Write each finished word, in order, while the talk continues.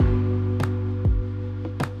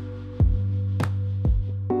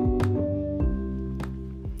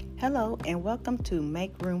Hello and welcome to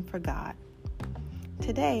Make Room for God.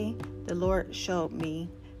 Today, the Lord showed me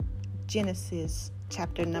Genesis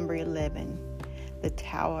chapter number 11, the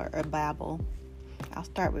Tower of Babel. I'll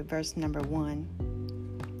start with verse number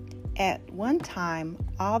 1. At one time,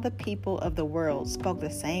 all the people of the world spoke the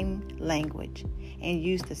same language and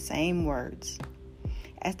used the same words.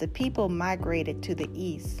 As the people migrated to the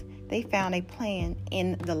east, they found a plain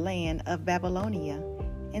in the land of Babylonia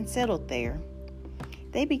and settled there.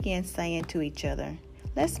 They began saying to each other,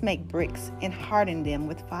 "Let's make bricks and harden them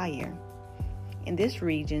with fire." In this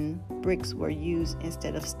region, bricks were used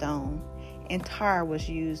instead of stone, and tar was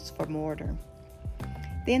used for mortar.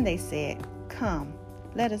 Then they said, "Come,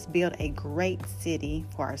 let us build a great city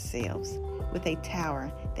for ourselves, with a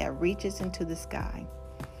tower that reaches into the sky.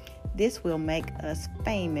 This will make us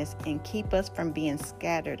famous and keep us from being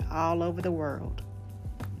scattered all over the world."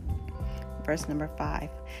 Verse number 5.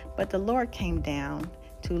 But the Lord came down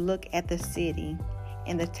to look at the city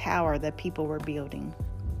and the tower the people were building.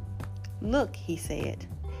 "Look," he said,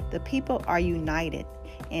 "the people are united,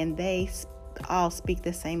 and they all speak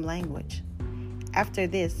the same language. After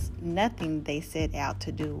this, nothing they set out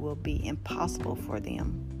to do will be impossible for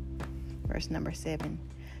them." Verse number 7.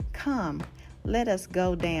 "Come, let us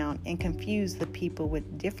go down and confuse the people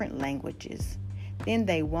with different languages. Then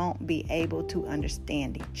they won't be able to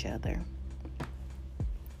understand each other."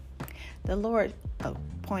 The Lord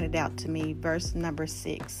pointed out to me verse number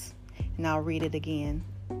 6, and I'll read it again.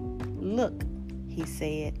 "Look," he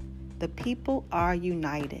said, "the people are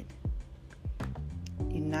united."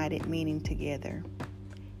 United meaning together.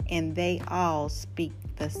 "And they all speak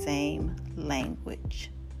the same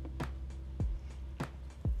language."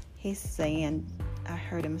 He's saying, I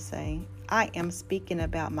heard him say, "I am speaking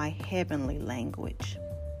about my heavenly language,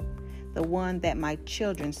 the one that my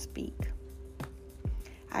children speak.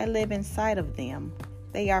 I live inside of them.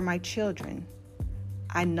 They are my children.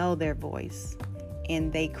 I know their voice,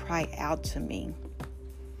 and they cry out to me."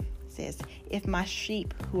 It says, "If my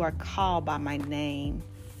sheep who are called by my name,"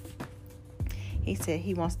 he said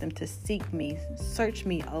he wants them to seek me, search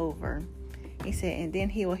me over. He said, "and then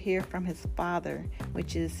he will hear from his Father,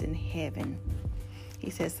 which is in heaven." He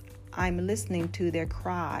says, "I'm listening to their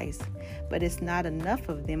cries, but it's not enough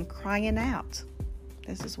of them crying out."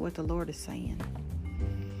 This is what the Lord is saying.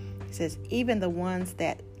 He says, "Even the ones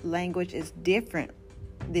that language is different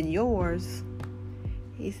than yours,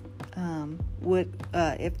 if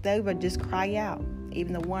they would just cry out,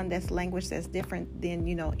 even the one that's language that's different than,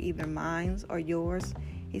 either mine's or yours,"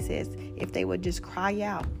 he says, "if they would just cry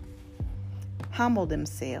out, humble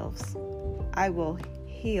themselves, I will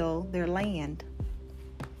heal their land."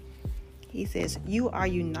 He says, "You are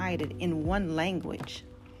united in one language,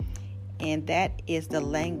 and that is the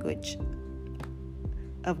language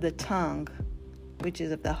of the tongue, which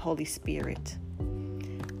is of the Holy Spirit.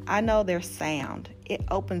 I know their sound. It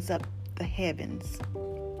opens up the heavens.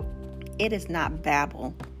 It is not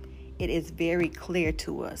babble. It is very clear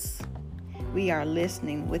to us. We are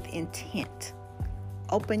listening with intent.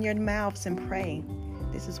 Open your mouths and pray."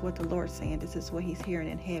 This is what the Lord's saying. This is what he's hearing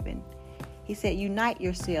in heaven. He said, "Unite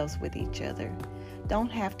yourselves with each other. You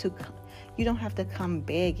don't have to come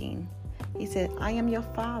begging." He said, "I am your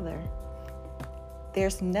Father.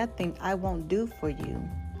 There's nothing I won't do for you.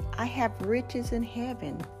 I have riches in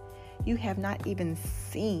heaven you have not even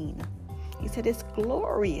seen." He said, "It's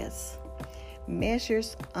glorious.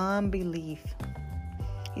 Measures unbelief."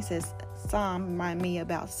 He says, remind me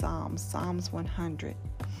about Psalms 100.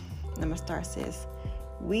 Number star says,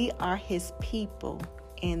 "We are his people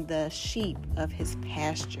and the sheep of his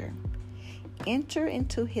pasture. Enter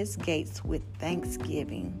into his gates with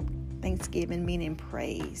thanksgiving." Thanksgiving meaning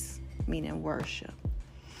praise, meaning worship.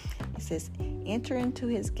 It says, "Enter into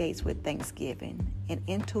his gates with thanksgiving and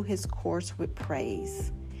into his courts with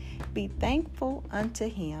praise. Be thankful unto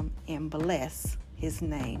him and bless his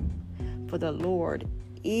name. For the Lord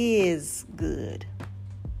is good.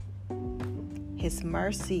 His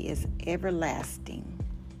mercy is everlasting,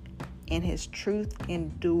 and his truth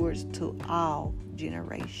endures to all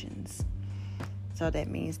generations." So that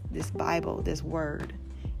means this Bible, this word,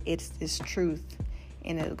 it's truth.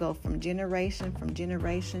 And it'll go from generation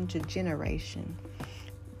to generation.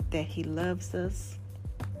 That he loves us.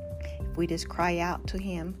 If we just cry out to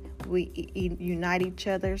him, we unite each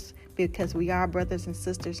other's, because we are brothers and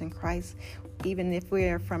sisters in Christ, even if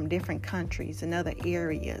we're from different countries and other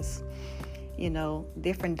areas,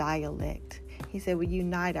 different dialect. He said we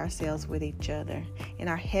unite ourselves with each other in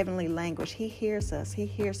our heavenly language. He hears us. He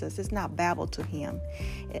hears us. It's not babble to him.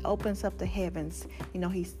 It opens up the heavens.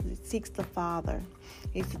 He seeks the Father.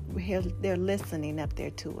 They're listening up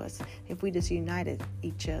there to us. If we just united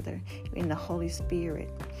each other in the Holy Spirit,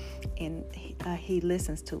 and he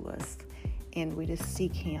listens to us, and we just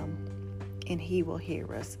seek him, and he will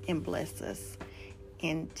hear us and bless us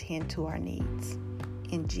and tend to our needs.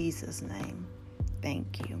 In Jesus' name,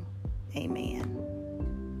 thank you. Amen.